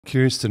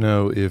curious to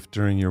know if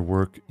during your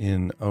work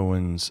in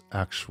Owen's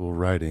actual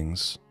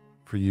writings,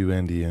 for you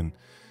and Ian,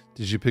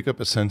 did you pick up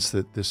a sense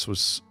that this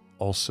was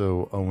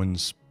also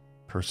Owen's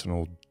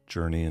personal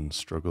journey and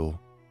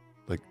struggle?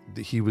 Like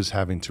he was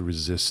having to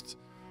resist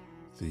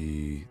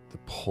the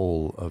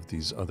pull of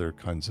these other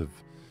kinds of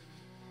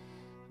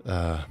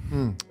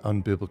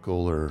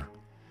unbiblical or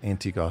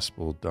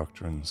anti-gospel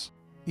doctrines.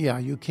 Yeah,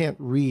 you can't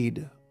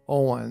read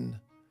Owen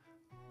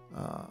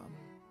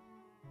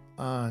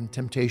on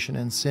temptation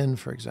and sin,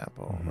 for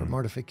example, or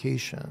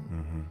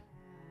mortification,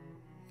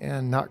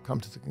 and not come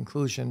to the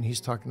conclusion he's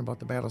talking about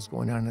the battles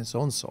going on in his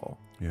own soul.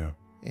 Yeah.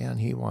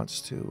 And he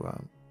wants to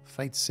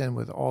fight sin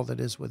with all that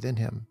is within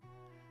him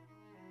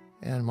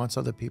and wants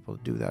other people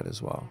to do that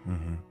as well.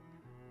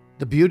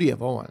 The beauty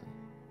of Owen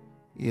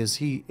is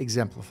he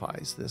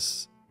exemplifies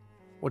this,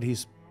 what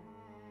he's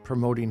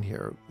promoting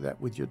here,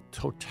 that with your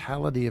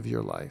totality of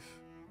your life,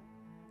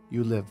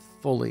 you live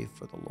fully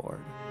for the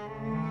Lord.